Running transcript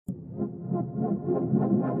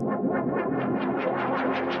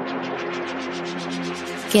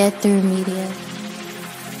Get Through Media.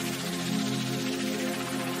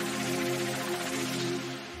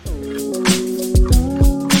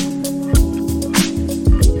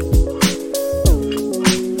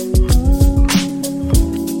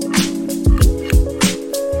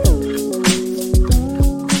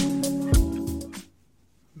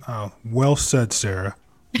 Well said, Sarah.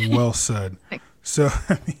 Well said. So,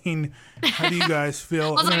 I mean, how do you guys feel?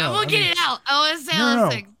 I was like, I'm going to get it out. I want to say all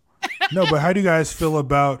those things. No, but how do you guys feel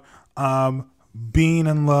about being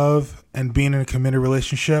in love and being in a committed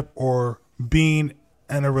relationship, or being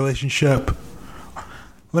in a relationship?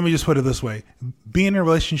 Let me just put it this way. Being in a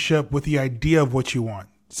relationship with the idea of what you want.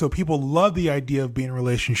 So people love the idea of being in a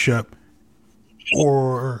relationship,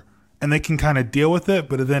 and they can kind of deal with it,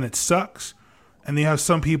 but then it sucks. And you have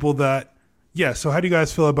some people that, yeah. So how do you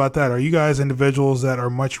guys feel about that? Are you guys individuals that are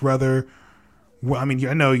much rather, well, I mean,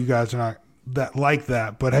 I know you guys are not that like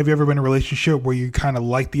that, but have you ever been in a relationship where you kind of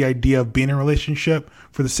like the idea of being in a relationship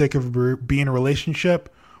for the sake of being in a relationship?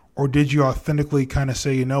 Or did you authentically kind of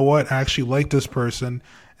say, you know what, I actually like this person,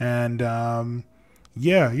 and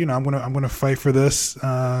yeah, you know, I'm gonna fight for this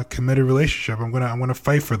committed relationship. I'm gonna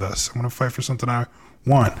fight for this. I'm gonna fight for something I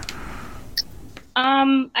want.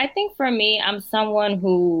 I think for me, I'm someone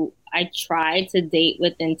who I try to date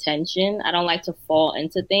with intention. I don't like to fall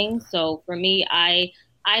into things. So for me, I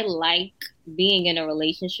like being in a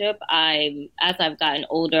relationship. As I've gotten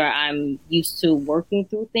older, I'm used to working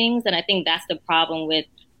through things. And I think that's the problem with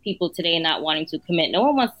people today not wanting to commit. No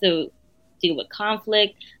one wants to deal with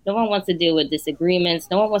conflict. No one wants to deal with disagreements.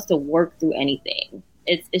 No one wants to work through anything.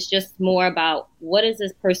 It's just more about, what is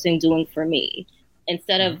this person doing for me,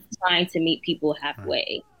 instead of trying to meet people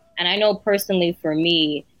halfway. And I know personally for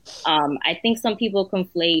me, I think some people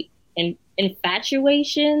conflate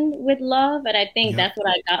infatuation with love. And I think that's what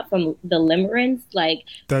I got from the Limerence. Like,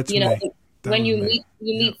 that's, you know, me. When you meet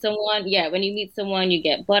someone, when you meet someone, you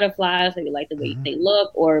get butterflies, or you like the way they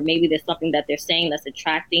look, or maybe there's something that they're saying that's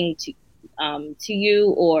attracting to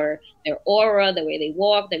you, or their aura, the way they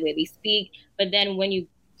walk, the way they speak. But then when you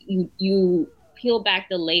peel back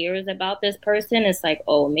the layers about this person, it's like,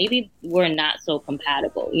 oh, maybe we're not so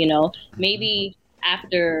compatible, you know? Maybe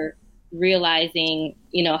after realizing,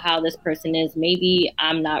 you know, how this person is, maybe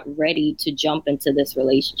I'm not ready to jump into this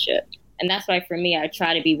relationship. And that's why for me, I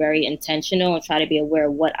try to be very intentional and try to be aware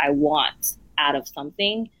of what I want out of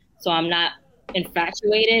something. So I'm not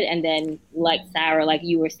infatuated and then, like Sarah, like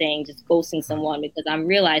you were saying, just ghosting someone because I'm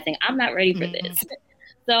realizing I'm not ready for this.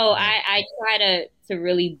 So I try to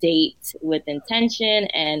really date with intention,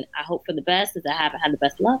 and I hope for the best, as I haven't had the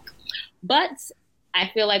best luck. But I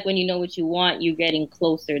feel like when you know what you want, you're getting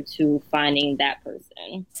closer to finding that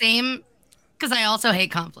person. Same, because I also hate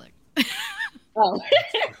conflict. Oh,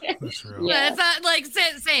 That's real. Yeah, it's not like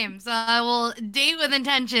same. So I will date with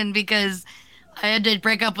intention, because I had to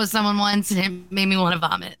break up with someone once and it made me want to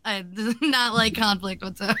vomit. I do not like conflict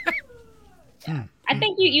whatsoever. I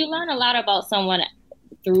think you learn a lot about someone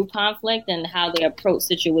through conflict and how they approach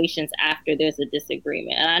situations after there's a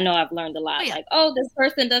disagreement. And I know I've learned a lot. Like, oh, this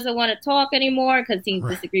person doesn't want to talk anymore because he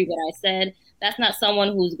disagreed with what I said. That's not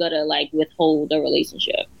someone who's going to like withhold a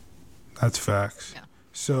relationship. That's facts. Yeah.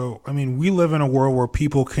 So, I mean, we live in a world where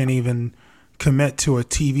people can't even commit to a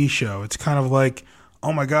TV show. It's kind of like,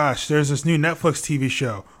 oh my gosh, there's this new Netflix TV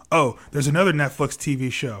show. Oh, there's another Netflix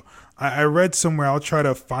TV show. I read somewhere, I'll try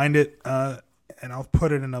to find it, and I'll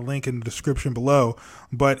put it in a link in the description below.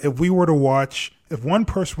 But if one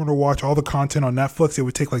person were to watch all the content on Netflix, it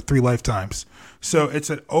would take like 3 lifetimes. So it's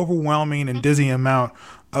an overwhelming and dizzying amount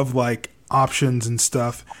of like options and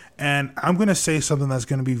stuff. And I'm going to say something that's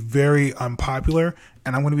going to be very unpopular,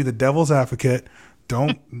 and I'm going to be the devil's advocate.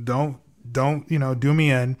 Don't, do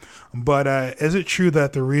me in. But is it true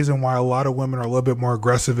that the reason why a lot of women are a little bit more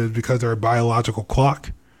aggressive is because they're a biological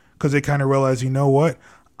clock? Because they kind of realize, you know what?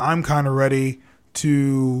 I'm kind of ready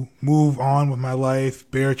to move on with my life,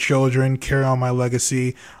 bear children, carry on my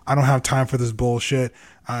legacy. I don't have time for this bullshit.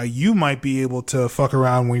 You might be able to fuck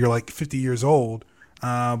around when you're like 50 years old.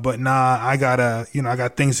 But nah, I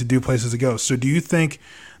got things to do, places to go. So do you think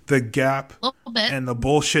the gap and the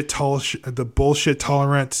bullshit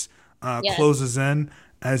tolerance closes in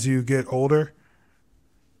as you get older,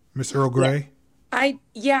 Miss Earl Grey? I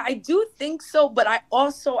do think so, but I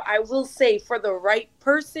will say for the right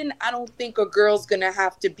person, I don't think a girl's gonna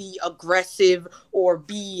have to be aggressive or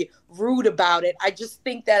be rude about it. I just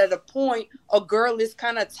think that at a point, a girl is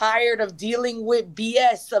kind of tired of dealing with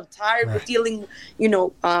BS, of tired with dealing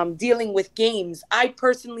with games. I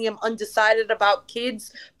personally am undecided about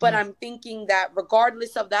kids, but I'm thinking that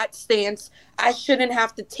regardless of that stance, I shouldn't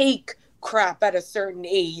have to take crap at a certain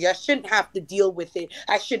age. I shouldn't have to deal with it.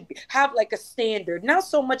 I should have like a standard, not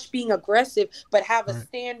so much being aggressive, but have a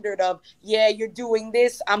standard of, yeah, you're doing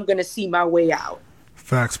this, I'm gonna see my way out.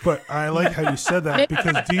 Facts, but I like how you said that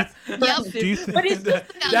because do you think But it's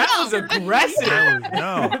just That was aggressive.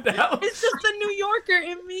 no, it's just the New Yorker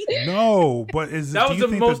in me. no, but is That do was you the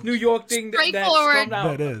think most New York thing that's Straightforward. come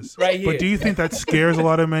out. that is right here. But do you think that scares a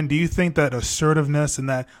lot of men? Do you think that assertiveness and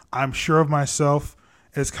that I'm sure of myself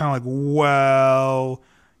is kind of like, well,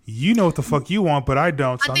 you know what the fuck you want, but I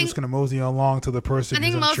don't, so I'm just gonna mosey along to the person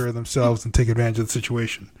who's unsure of themselves and take advantage of the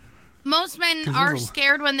situation. Most men are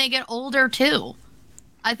scared when they get older too.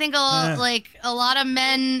 I think a lot of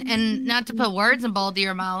men, and not to put words in both of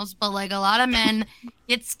your mouths, but like a lot of men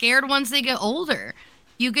get scared once they get older.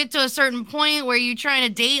 You get to a certain point where you're trying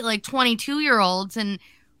to date like 22-year-olds, and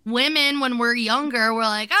women, when we're younger, we're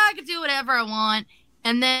like, I can do whatever I want.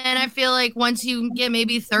 And then I feel like once you get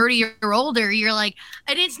maybe 30 or older, you're like,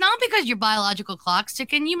 and it's not because your biological clock's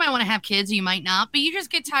ticking. You might want to have kids, or you might not, but you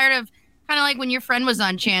just get tired of kind of like when your friend was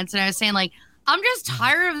on Chance and I was saying like, I'm just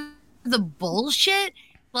tired of the bullshit.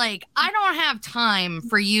 Like, I don't have time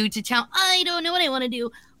for you to tell, I don't know what I want to do.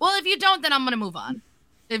 Well, if you don't, then I'm going to move on.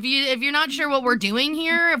 If you're not sure what we're doing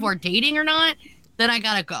here, if we're dating or not, then I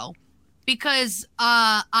got to go. Because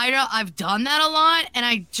I've done that a lot, and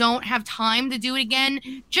I don't have time to do it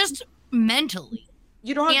again, just mentally.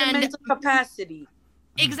 You don't have the mental capacity.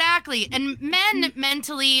 Exactly. And men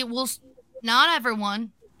mentally will, not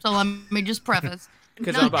everyone, so let me just preface.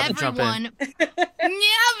 Because I'm about to jump in.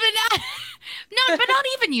 Yeah, but not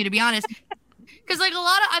even you, to be honest. Because like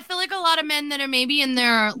I feel like a lot of men that are maybe in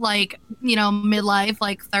their like, midlife,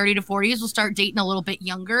 like 30 to 40s, will start dating a little bit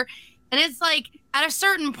younger. And it's like at a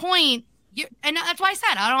certain point, and that's why I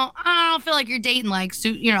said I don't feel like you're dating like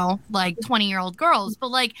 20-year-old girls, but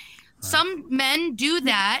like some men do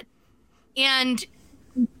that, and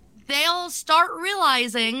they'll start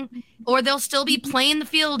realizing, or they'll still be playing the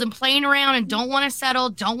field and playing around and don't want to settle,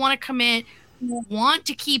 don't want to commit, want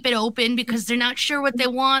to keep it open because they're not sure what they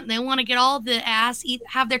want. They want to get all the ass,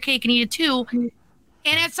 have their cake and eat it too. And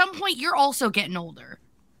at some point, you're also getting older.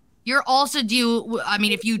 You're also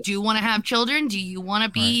if you do want to have children, do you want to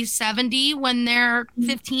be 70 when they're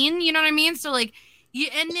 15? You know what I mean? So like,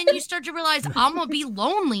 and then you start to realize I'm going to be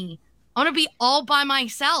lonely. I'm going to be all by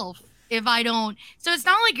myself if I don't. So it's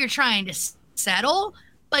not like you're trying to settle,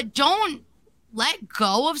 but don't let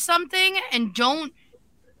go of something and don't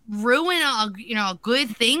ruin a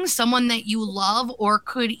good thing, someone that you love or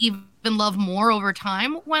could even love more over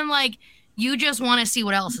time, when like you just want to see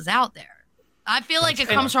what else is out there. I feel like it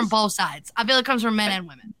comes from both sides. I feel it comes from men and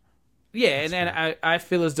women. Yeah, and I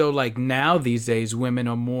feel as though like now these days women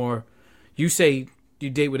are more, you say you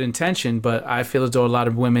date with intention, but I feel as though a lot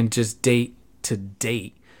of women just date, to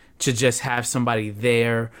just have somebody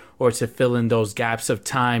there or to fill in those gaps of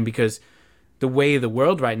time, because the way of the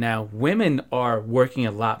world right now, women are working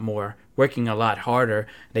a lot more, working a lot harder.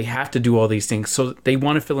 They have to do all these things. So they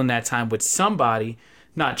want to fill in that time with somebody,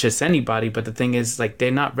 not just anybody. But the thing is, like,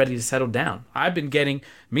 they're not ready to settle down. I've been getting,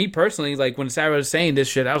 me personally, like when Sarah was saying this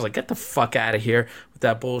shit, I was like, get the fuck out of here with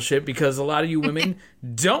that bullshit, because a lot of you women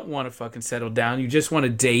don't want to fucking settle down. You just want to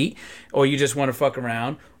date, or you just want to fuck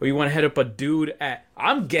around, or you want to hit up a dude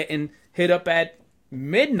I'm getting hit up at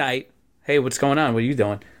midnight. Hey, what's going on? What are you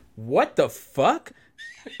doing? What the fuck?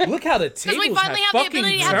 Look how the tables Because we finally have the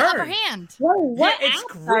ability to have the upper hand. Whoa, what Yeah, it's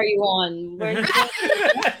app are you on?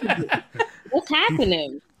 What's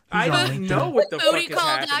happening? I on don't LinkedIn. know what the fuck is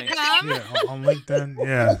happening. Bootycall.com. Yeah, on LinkedIn.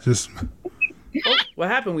 Yeah, just. Oh, what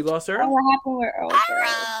happened? We lost her? Oh, what happened with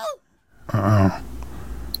Earl?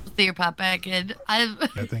 See your pop back in.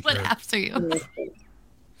 think What you're- apps are you?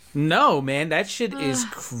 No, man, that shit is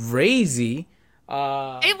crazy.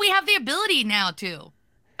 Hey, we have the ability now too.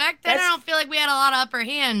 Back then, I That's- don't feel like we had a lot of upper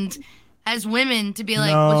hand as women to be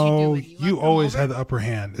like, "What you No, doing? you want always them had the upper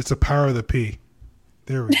hand. It's the power of the P.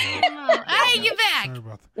 There we go. over?" Hey, you back? Sorry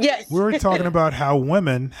about that. Yes. We were talking about how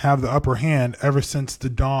women have the upper hand ever since the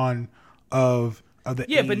dawn of the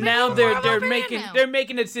Yeah, but 80s. now More they're of a making brand now. they're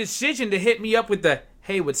making a decision to hit me up with the,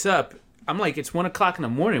 hey, what's up? I'm like, it's 1:00 in the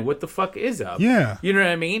morning. What the fuck is up? Yeah. You know what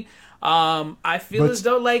I mean? I feel as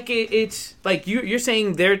though like it's like you're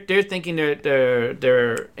saying they're thinking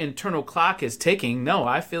their internal clock is ticking. No,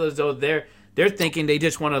 I feel as though they're thinking they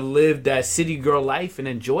just want to live that city girl life and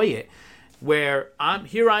enjoy it. Where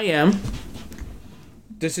I am.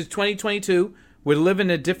 This is 2022. We're living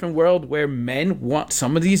in a different world where men want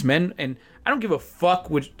some of these men, and I don't give a fuck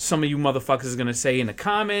what some of you motherfuckers is gonna say in the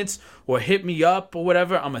comments or hit me up or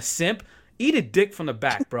whatever. I'm a simp. Eat a dick from the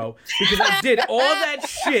back, bro. Because I did all that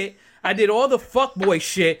shit. I did all the fuckboy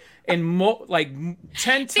shit and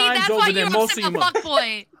 10 times over than most of you.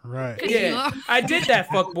 Fuckboy. Right. Yeah, I did that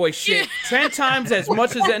fuckboy shit 10 times as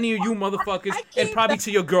much as any of you motherfuckers, and probably to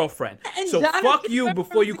your girlfriend. So fuck you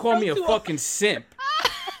before you call me a fucking simp.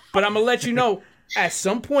 But I'm gonna let you know, at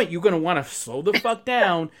some point, you're going to want to slow the fuck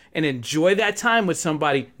down and enjoy that time with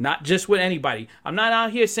somebody, not just with anybody. I'm not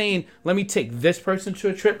out here saying, let me take this person to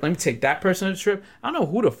a trip. Let me take that person to a trip. I don't know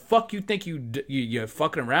who the fuck you think you're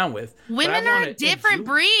fucking around with. Women are a different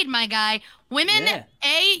breed, my guy. Women,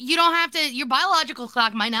 you don't have to, your biological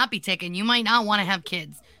clock might not be ticking. You might not want to have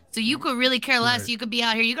kids. So you could really care less. Right. You could be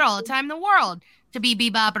out here. You got all the time in the world to be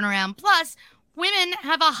bebopping around. Plus, women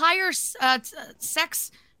have a higher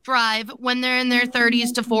sex drive when they're in their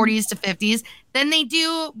 30s to 40s to 50s than they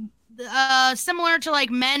do similar to like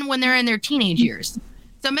men when they're in their teenage years.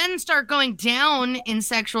 So men start going down in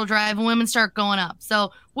sexual drive and women start going up.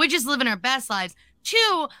 So we're just living our best lives.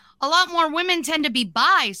 Two, a lot more women tend to be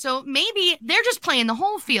bi. So maybe they're just playing the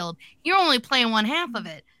whole field. You're only playing one half of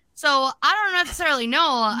it. So I don't necessarily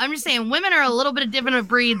know. I'm just saying women are a little bit different of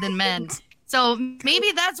breed than men. So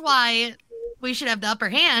maybe that's why we should have the upper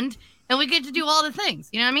hand. And we get to do all the things.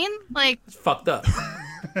 You know what I mean? Like, it's fucked up.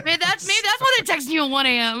 maybe that's why they're texting you at 1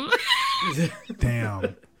 a.m.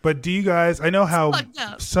 Damn. But do you guys, I know how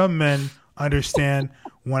some men understand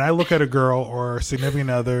when I look at a girl or a significant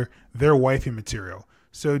other, they're wifey material.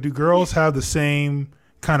 So do girls have the same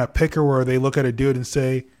kind of picker where they look at a dude and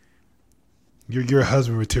say, you're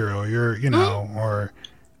husband material, or...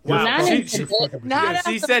 Wow.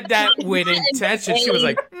 She said that with intention. She was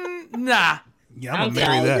like, nah. Yeah, I'm gonna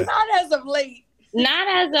marry that. Not as of late. Not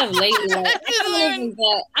as of late.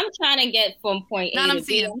 I'm trying to get from point A to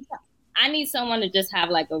B. I need someone to just have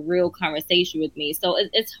like a real conversation with me. So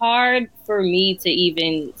it's hard for me to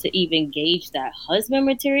even gauge that husband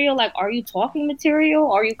material. Like, are you talking material?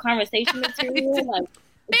 Are you conversation material? Like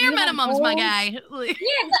bare minimums, my guy.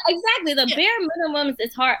 Yeah, exactly. The bare minimums.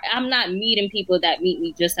 It's hard. I'm not meeting people that meet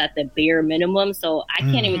me just at the bare minimum. So I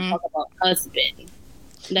can't even talk about husband.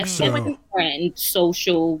 That's friend,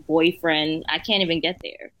 social, boyfriend. I can't even get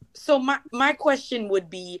there. So my question would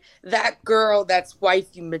be, that girl that's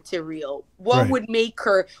wifey material, what would make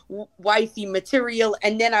her wifey material?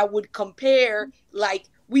 And then I would compare, like,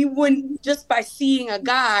 we wouldn't, just by seeing a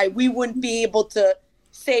guy, we wouldn't be able to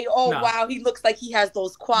say, wow, he looks like he has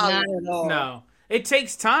those qualities. Not at all. No. It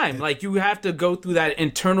takes time. Like, you have to go through that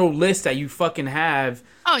internal list that you fucking have.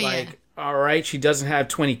 Oh, like, yeah. All right, she doesn't have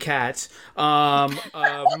 20 cats.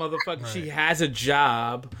 Motherfucker, she has a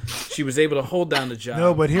job. She was able to hold down the job.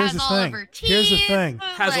 No, but here's the thing. Here's the thing.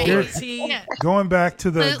 Has all her teeth. Yeah. Going back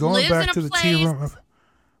to the tea room.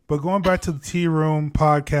 But going back to the tea room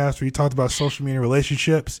podcast where you talked about social media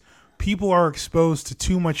relationships, people are exposed to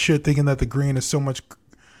too much shit, thinking that the grass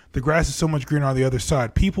is so much greener on the other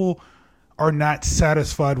side. People are not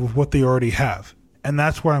satisfied with what they already have. And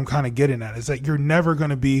that's what I'm kind of getting at, is that you're never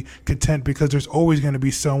going to be content, because there's always going to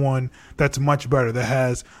be someone that's much better, that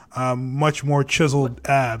has much more chiseled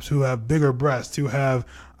abs, who have bigger breasts, who have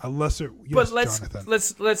a lesser. Yes, but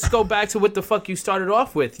let's go back to what the fuck you started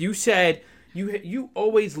off with. You said you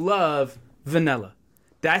always love vanilla.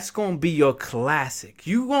 That's going to be your classic.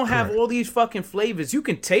 You going to have all these fucking flavors. You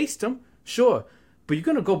can taste them, sure. But you're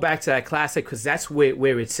going to go back to that classic, because that's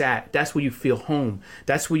where it's at. That's where you feel home.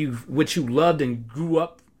 That's what you loved and grew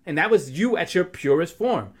up. And that was you at your purest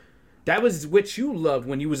form. That was what you loved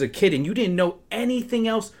when you was a kid, and you didn't know anything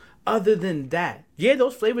else other than that. Yeah,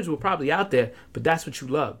 those flavors were probably out there, but that's what you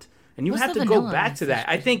loved. And you have to go back to that.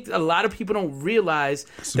 I think a lot of people don't realize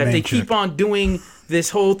that they keep on doing this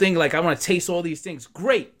whole thing like, I want to taste all these things.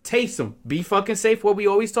 Great, taste them. Be fucking safe, what we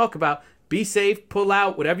always talk about. Be safe, pull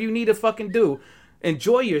out, whatever you need to fucking do.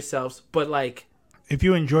 Enjoy yourselves, but like, if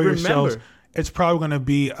you enjoy yourselves, it's probably going to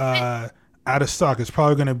be out of stock. It's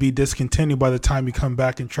probably going to be discontinued by the time you come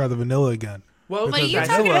back and try the vanilla again. Well, are you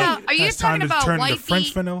talking about wifey?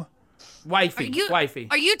 French vanilla? Wifey.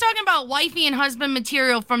 Are you talking about wifey and husband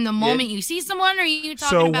material from the moment you see someone, or are you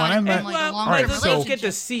talking about it from like a longer relationship? Let's get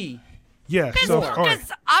to see. Yeah,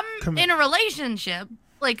 because I'm in a relationship.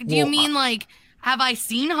 Like, do you mean like have I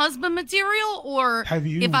seen husband material, or Have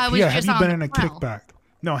you? if I was Have just you on been the in a prowl? kickback?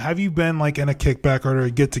 No, have you been like in a kickback or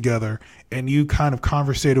a get together and you kind of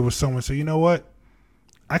conversated with someone? So you know what,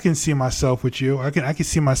 I can see myself with you. I can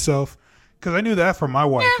see myself, because I knew that for my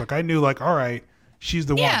wife. Like I knew, like, all right, she's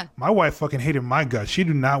the Yeah. one. My wife fucking hated my guts. She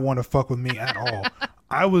did not want to fuck with me at all.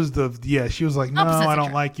 I was she was like, no, Opposites I don't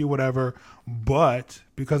attract. like you, whatever. But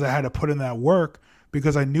because I had to put in that work,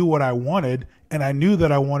 because I knew what I wanted, and I knew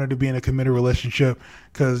that I wanted to be in a committed relationship,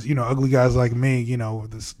 because, you know, ugly guys like me, you know,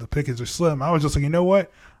 the pickings are slim. I was just like, you know what?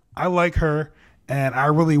 I like her, and I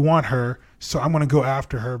really want her, so I'm going to go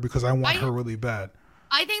after her because I want her really bad.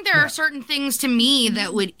 I think there are certain things to me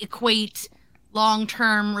that would equate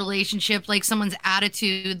long-term relationship, like someone's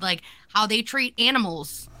attitude, like how they treat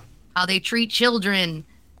animals, how they treat children,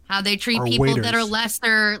 how they treat Or people that waiters. are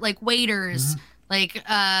lesser, like waiters, like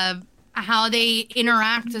how they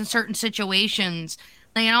interact in certain situations.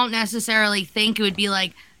 Like, I don't necessarily think it would be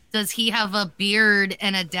like, does he have a beard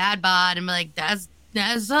and a dad bod, and be like, that's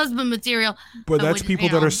husband material. But I that's wouldn't, people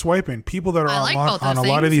you that know. are swiping. People that are I on, like lot, both on a those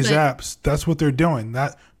lot of things, these but- apps. That's what they're doing.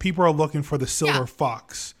 That people are looking for the silver Yeah.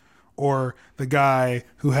 fox, or the guy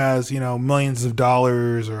who has, you know, millions of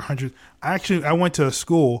dollars or hundreds. I went to a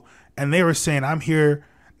school and they were saying, I'm here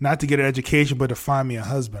not to get an education, but to find me a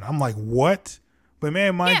husband. I'm like, what? But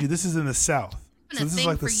man, mind Yeah. you, this is in the South. Been So a this is thing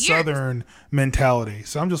like the for years. Mm-hmm. Southern mentality.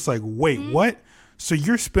 So I'm just like, wait, what? So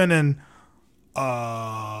you're spending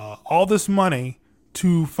all this money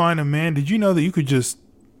to find a man? Did you know that you could just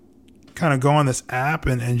kind of go on this app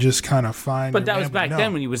and just kind of find? But your that man? was back no.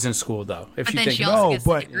 then when you was in school, though. If But you then think she about also it. No, gets the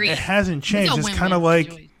but degree. it hasn't changed. a It's win-win kind of like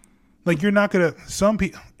situation. you're not gonna. Some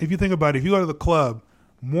people, if you think about it, if you go to the club,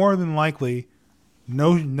 more than likely,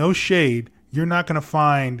 no shade, you're not gonna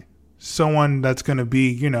find someone that's gonna be,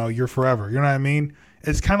 you know, your forever. You know what I mean?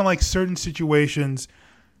 It's kind of like certain situations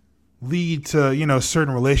lead to, you know,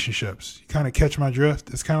 certain relationships. You kind of catch my drift.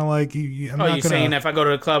 It's kind of like I'm Oh, not you're gonna. saying if I go to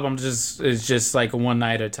the club, it's just like a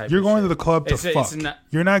one-nighter type. You're of going shit. to the club to It's- fuck. it's not-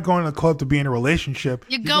 You're not going to the club to be in a relationship.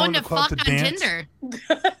 You're going to the club fuck on dance. Tinder.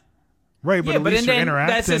 Right, but Yeah, at but least then you're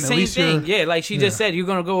interacting. that's the at same least thing. you're- Yeah, like she just said, you're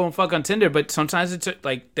gonna go and fuck on Tinder, but sometimes it's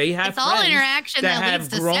like they have It's all friends interaction that that have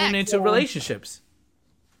leads to grown sex. into relationships.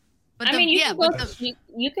 But I mean, you can go. but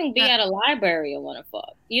You can be at a library and want to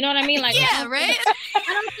fuck. You know what I mean? Like, yeah, right? I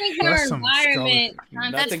don't think your That's some environment.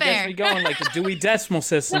 That's Nothing fair. gets me going like the Dewey Decimal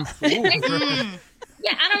System. Mm.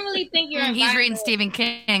 Yeah, I don't really think your He's reading environment. Stephen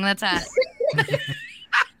King. That's it.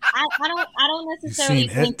 I don't necessarily seen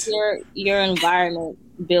think it? your environment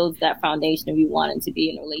builds that foundation of you wanting to be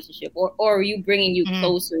in a relationship, or you bringing you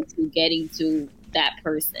closer to getting to that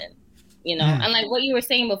person. You know, and like what you were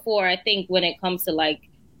saying before, I think when it comes to like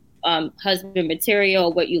husband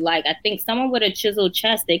material, what you like, I think someone with a chiseled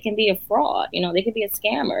chest, they can be a fraud. You know, they can be a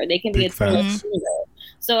scammer. They can be Big a total facts. cheater.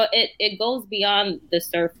 So it goes beyond the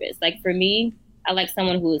surface. Like for me, I like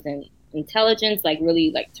someone who is in intelligence, like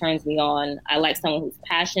really like turns me on. I like someone who's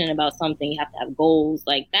passionate about something. You have to have goals.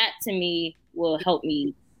 Like that to me will help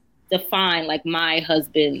me define like my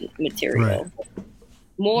husband material. Right.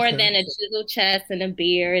 More Okay. than a chiseled chest and a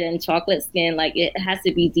beard and chocolate skin. Like it has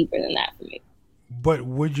to be deeper than that for me. But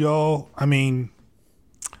would y'all? I mean,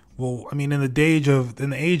 in the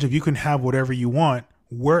age of you can have whatever you want,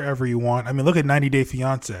 wherever you want. I mean, look at 90 Day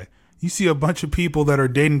Fiance. You see a bunch of people that are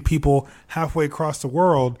dating people halfway across the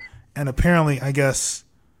world, and apparently, I guess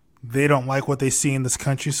they don't like what they see in this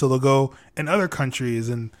country, so they'll go in other countries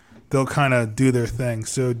and they'll kind of do their thing.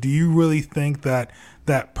 So, do you really think that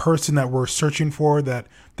that person that we're searching for, that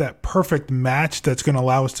perfect match that's going to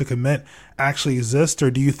allow us to commit, actually exists, or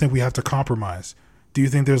do you think we have to compromise? Do you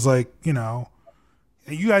think there's like, you know,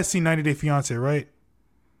 you guys see 90 Day Fiance, right?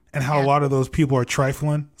 And how a lot of those people are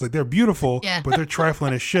trifling. It's like they're beautiful, Yeah. but they're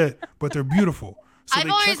trifling as shit, but they're beautiful. So I've they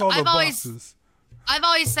always- check all the I've always- boxes. I've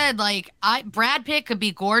always said like Brad Pitt could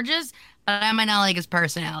be gorgeous, but I might not like his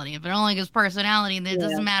personality. If I don't like his personality, then it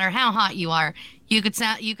doesn't matter how hot you are. You could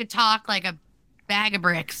talk like a bag of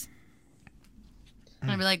bricks.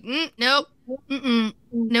 And I'd be like, nope,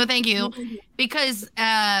 no, thank you, because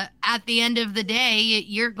at the end of the day,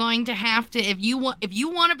 you're going to have to if you want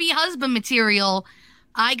to be husband material.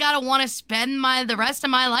 I gotta want to spend the rest of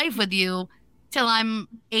my life with you till I'm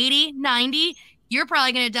 80, 90. You're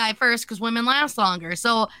probably gonna die first because women last longer.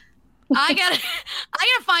 So I gotta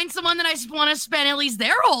find someone that I want to spend at least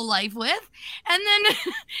their whole life with, and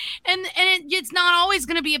then it's not always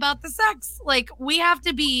gonna be about the sex. Like we have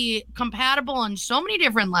to be compatible on so many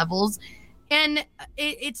different levels, and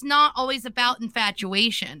it's not always about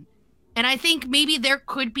infatuation. And I think maybe there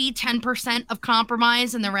could be 10% of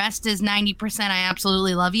compromise and the rest is 90% I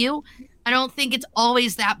absolutely love you. I don't think it's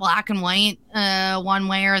always that black and white, one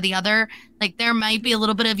way or the other. Like there might be a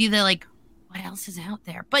little bit of you that like, what else is out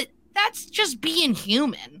there? But that's just being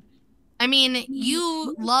human. I mean,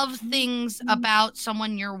 you love things about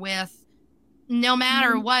someone you're with. No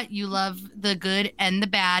matter what, you love the good and the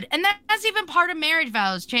bad. And that's even part of marriage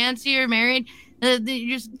vows. Chance, you're married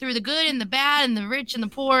you're just through the good and the bad and the rich and the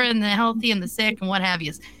poor and the healthy and the sick and what have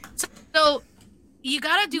you. So you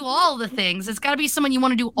got to do all the things. It's got to be someone you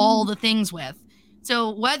want to do all the things with.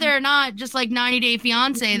 So whether or not, just like 90 Day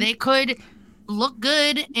Fiance, they could look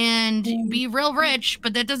good and be real rich,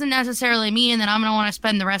 but that doesn't necessarily mean that I'm going to want to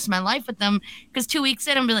spend the rest of my life with them, because 2 weeks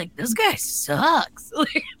in, I'm be like, this guy sucks.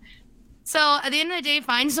 So at the end of the day,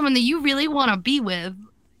 find someone that you really want to be with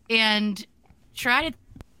and try to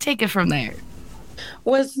take it from there.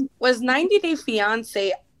 Was 90 Day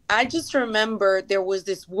Fiance, I just remember there was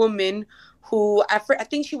this woman who, I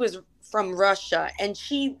think she was from Russia, and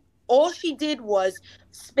all she did was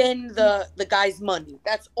spend the guy's money.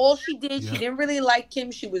 That's all she did. Yeah. She didn't really like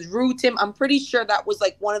him. She was rude to him. I'm pretty sure that was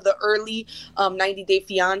like one of the early 90 Day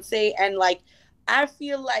Fiance. And like, I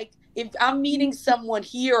feel like if I'm meeting someone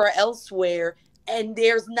here or elsewhere and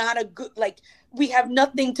there's not a good, like, we have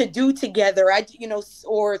nothing to do together,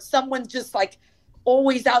 or someone's just like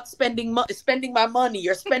always out spending my money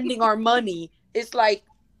or spending our money, it's like,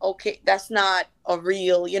 okay, that's not a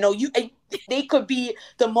real, they could be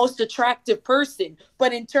the most attractive person,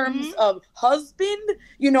 but in terms of husband,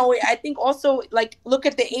 I think also, like, look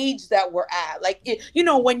at the age that we're at. Like,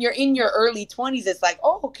 when you're in your early 20s, it's like,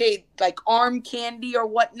 oh, okay, like arm candy or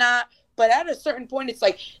whatnot. But at a certain point, it's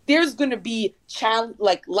like there's going to be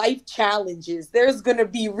life challenges. There's going to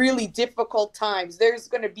be really difficult times. There's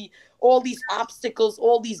going to be all these obstacles,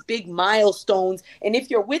 all these big milestones. And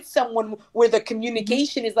if you're with someone where the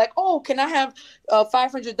communication is like, oh, can I have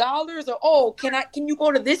 $500? Or, oh, can you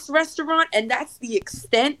go to this restaurant? And that's the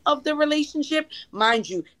extent of the relationship. Mind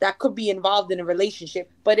you, that could be involved in a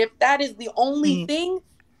relationship. But if that is the only thing,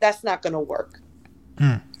 that's not going to work.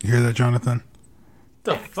 You hear that, Jonathan?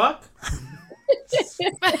 The fuck?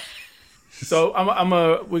 So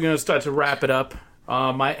we're gonna start to wrap it up.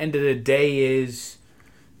 My end of the day is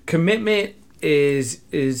commitment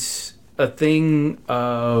is a thing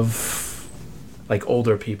of like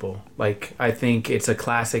older people. Like, I think it's a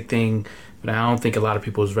classic thing, but I don't think a lot of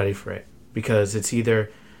people is ready for it, because it's either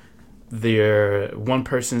one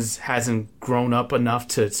person's hasn't grown up enough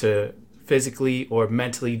to physically or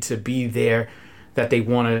mentally to be there, that they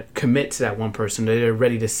want to commit to that one person, they're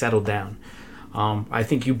ready to settle down. I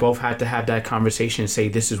think you both have to have that conversation and say,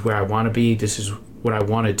 this is where I want to be, this is what I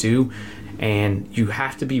want to do, and you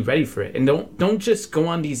have to be ready for it. And don't just go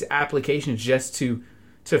on these applications just to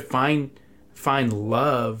find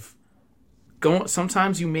love.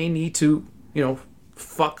 Sometimes you may need to,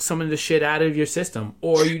 fuck some of the shit out of your system,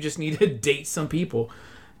 or you just need to date some people.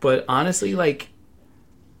 But honestly, like,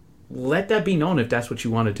 let that be known if that's what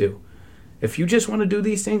you want to do. If you just want to do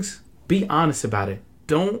these things, be honest about it.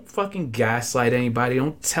 Don't fucking gaslight anybody.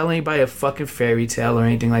 Don't tell anybody a fucking fairy tale or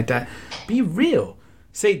anything like that. Be real.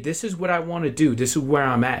 Say, this is what I want to do. This is where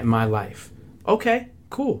I'm at in my life. Okay,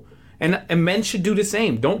 cool. And men should do the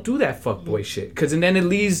same. Don't do that fuckboy shit. Because then it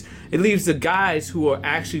leaves the guys who are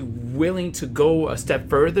actually willing to go a step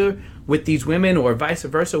further with these women, or vice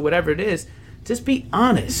versa, whatever it is. Just be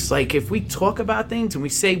honest. Like, if we talk about things and we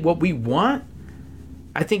say what we want,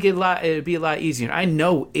 I think it'd be a lot easier. I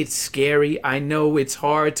know it's scary. I know it's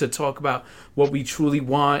hard to talk about what we truly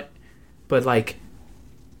want, but like,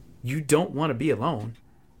 you don't want to be alone.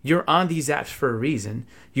 You're on these apps for a reason.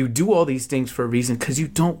 You do all these things for a reason, because you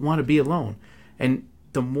don't want to be alone. And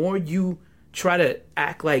the more you try to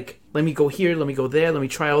act like, let me go here, let me go there, let me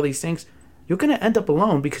try all these things, you're going to end up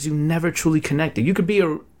alone, because you never truly connected. You could be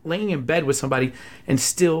laying in bed with somebody and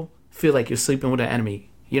still feel like you're sleeping with an enemy.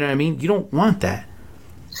 You know what I mean? You don't want that.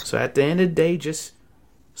 So at the end of the day, just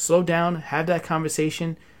slow down, have that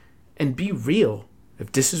conversation, and be real.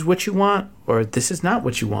 If this is what you want, or this is not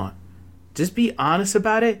what you want, just be honest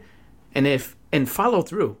about it, and follow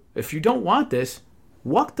through. If you don't want this,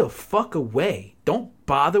 walk the fuck away. Don't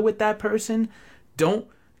bother with that person. Don't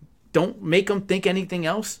make them think anything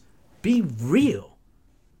else. Be real.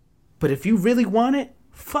 But if you really want it,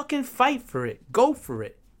 fucking fight for it. Go for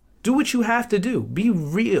it. Do what you have to do. Be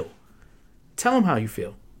real. Tell them how you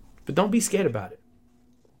feel. But don't be scared about it.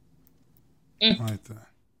 Like that.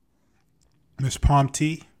 Miss Palm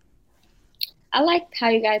T? I like how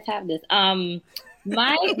you guys have this. I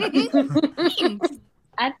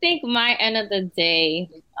think my end of the day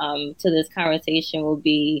to this conversation will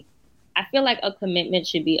be, I feel like a commitment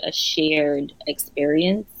should be a shared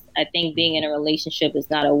experience. I think being in a relationship is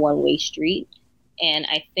not a one-way street. And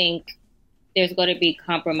I think there's going to be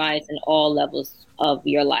compromise in all levels of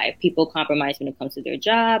your life. People compromise when it comes to their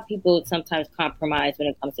job. People sometimes compromise when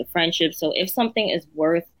it comes to friendship. So if something is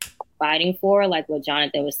worth fighting for, like what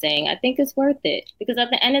Jonathan was saying, I think it's worth it. Because at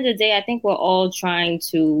the end of the day, I think we're all trying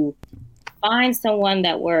to find someone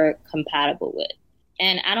that we're compatible with.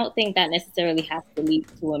 And I don't think that necessarily has to lead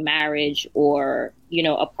to a marriage or, you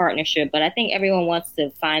know, a partnership. But I think everyone wants to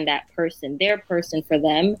find that person, their person for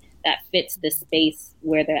them that fits the space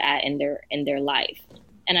where they're at in their life.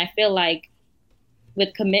 And I feel like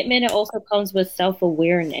with commitment, it also comes with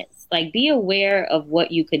self-awareness. Like, be aware of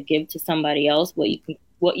what you could give to somebody else,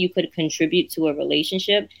 what you could contribute to a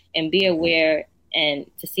relationship, and be aware and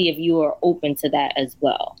to see if you are open to that as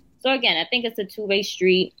well. So again, I think it's a two-way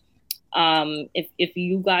street. If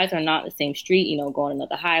you guys are not the same street, you know, going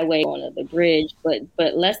another highway, going another bridge,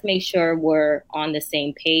 but let's make sure we're on the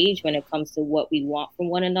same page when it comes to what we want from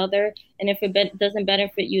one another. And if it doesn't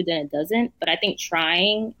benefit you, then it doesn't. But I think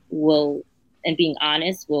trying will, and being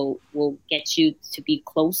honest will get you to be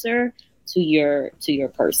closer to your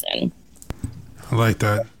person. I like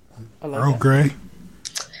that. Earl that. Grey.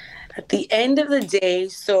 At the end of the day,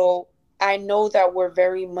 so I know that we're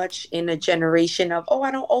very much in a generation of, oh,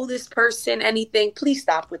 I don't owe this person anything. Please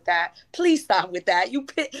stop with that. Please stop with that.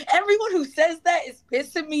 Everyone who says that is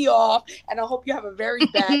pissing me off, and I hope you have a very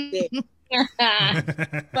bad day.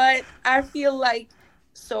 But I feel like,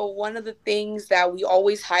 so one of the things that we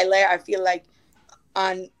always highlight, I feel like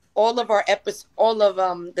on all of our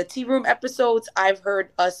the Tea Room episodes, I've heard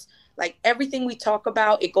us, like, everything we talk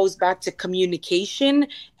about, it goes back to communication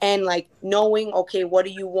and, like, knowing, okay, what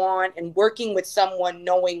do you want, and working with someone,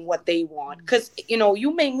 knowing what they want. Because, you know,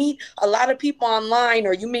 you may meet a lot of people online,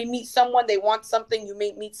 or you may meet someone, they want something, you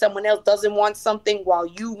may meet someone else doesn't want something while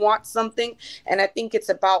you want something. And I think it's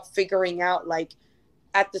about figuring out, like,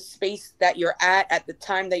 at the space that you're at the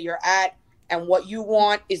time that you're at, and what you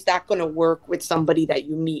want, is that going to work with somebody that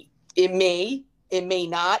you meet? It may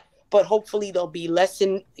not. But hopefully there'll be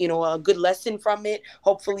a good lesson from it.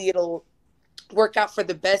 Hopefully it'll work out for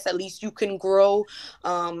the best. At least you can grow,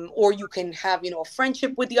 or you can have, a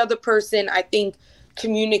friendship with the other person. I think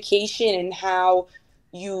communication and how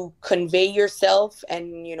you convey yourself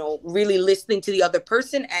and, really listening to the other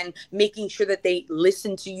person and making sure that they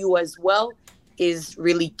listen to you as well is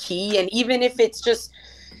really key. And even if it's just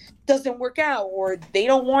doesn't work out or they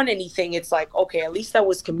don't want anything, it's like, okay, at least that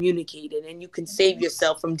was communicated, and you can save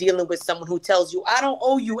yourself from dealing with someone who tells you, I don't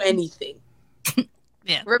owe you anything.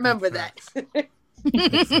 Yeah, remember that.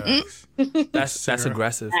 That's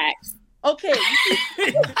aggressive. Okay.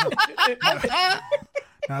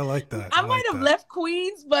 I like that. I might have left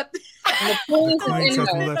Queens, but the Queens have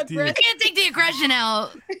left you. I can't take the aggression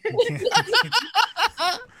out.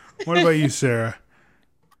 What about you, Sarah?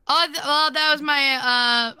 Oh, well, that was my,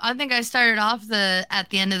 I think I started off at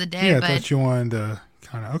the end of the day. Yeah, but... I thought you wanted to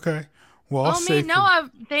kind of, okay. Well, I'll say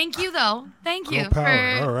thank you, though. Thank you.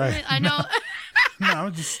 Power. All right. I know.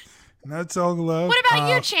 No, that's all love. What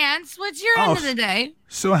about you, Chance? What's your end of the day?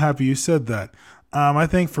 So happy you said that. I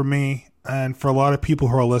think for me, and for a lot of people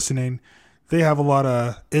who are listening, they have a lot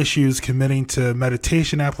of issues committing to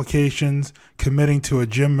meditation applications, committing to a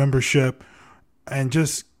gym membership, and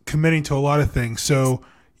just committing to a lot of things. So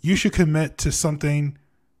you should commit to something,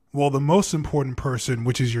 well, the most important person,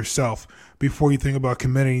 which is yourself, before you think about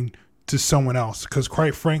committing to someone else. Because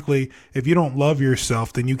quite frankly, if you don't love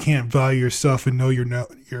yourself, then you can't value yourself and know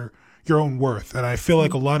your own worth. And I feel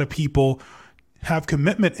like a lot of people have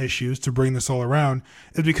commitment issues, to bring this all around,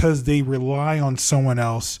 is because they rely on someone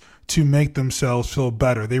else to make themselves feel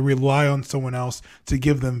better. They rely on someone else to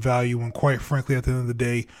give them value, when quite frankly, at the end of the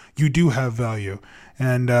day, you do have value.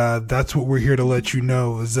 And that's what we're here to let you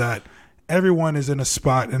know, is that everyone is in a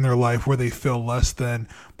spot in their life where they feel less than,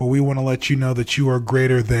 but we want to let you know that you are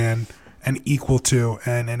greater than and equal to.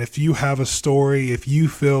 And if you have a story, if you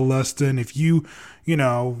feel less than, if you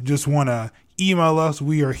just want to email us,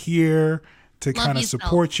 we are here to kind of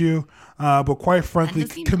support you. But quite frankly,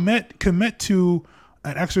 commit to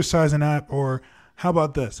an exercise and app. Or how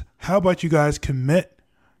about this? How about you guys commit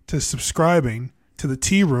to subscribing to the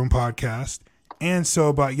Tea Room podcast? And So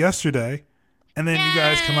About Yesterday, and then you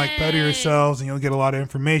guys can better yourselves, and you'll get a lot of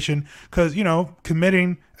information. Because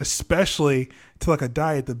committing, especially to a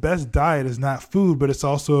diet, the best diet is not food, but it's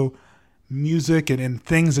also music and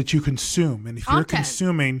things that you consume. And if you're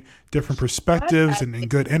consuming different perspectives and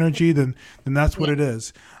good energy, then that's what it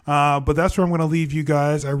is. But that's where I'm going to leave you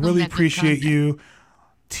guys. I really appreciate you.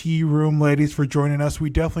 Tea Room ladies for joining us. We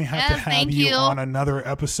definitely have to Yes, have thank you you. on another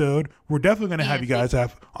episode. We're definitely going to have you Yes,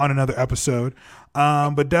 guys on another episode.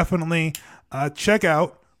 But definitely check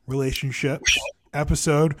out Relationship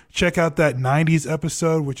episode. Check out that 90s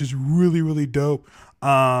episode, which is really, really dope.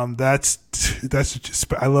 That's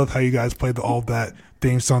just, I love how you guys played all that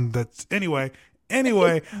theme song. That's anyway,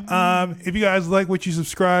 if you guys like what you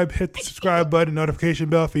subscribe, hit the subscribe button, notification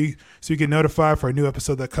bell so you get notified for a new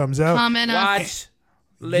episode that comes out. Comment us. Watch,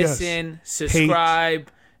 listen, subscribe.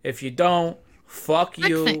 If you don't, fuck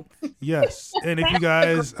you. Yes, and if you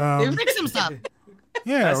guys, Fix some stuff.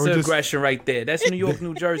 yeah, That's or the just aggression right there. That's New York,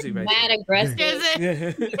 New Jersey right Mad there. aggressive. Is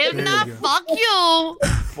it? If There not, you go. fuck you.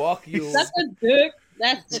 Fuck you. That's a dick.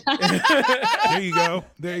 That's there you go,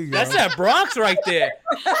 there you go. That's that Bronx right there.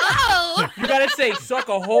 Oh. You gotta say, suck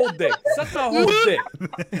a whole dick. Suck a whole dick.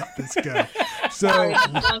 This guy. So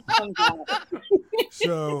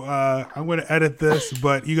I'm going to edit this,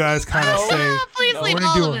 but you guys kind of say. Oh, please we're leave gonna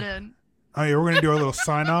all do of a- it in. Oh yeah, we're gonna do our little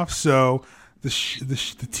sign off. So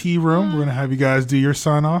the tea room, we're gonna have you guys do your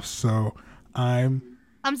sign off. So I'm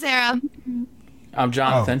Sarah. I'm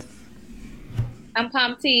Jonathan. I'm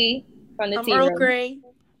Palm T from the I'm Tea Earl Room. Grey.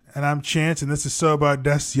 and I'm Chance, and this is So About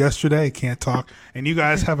Death Yesterday. Can't talk. And you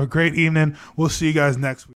guys have a great evening. We'll see you guys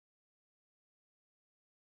next week.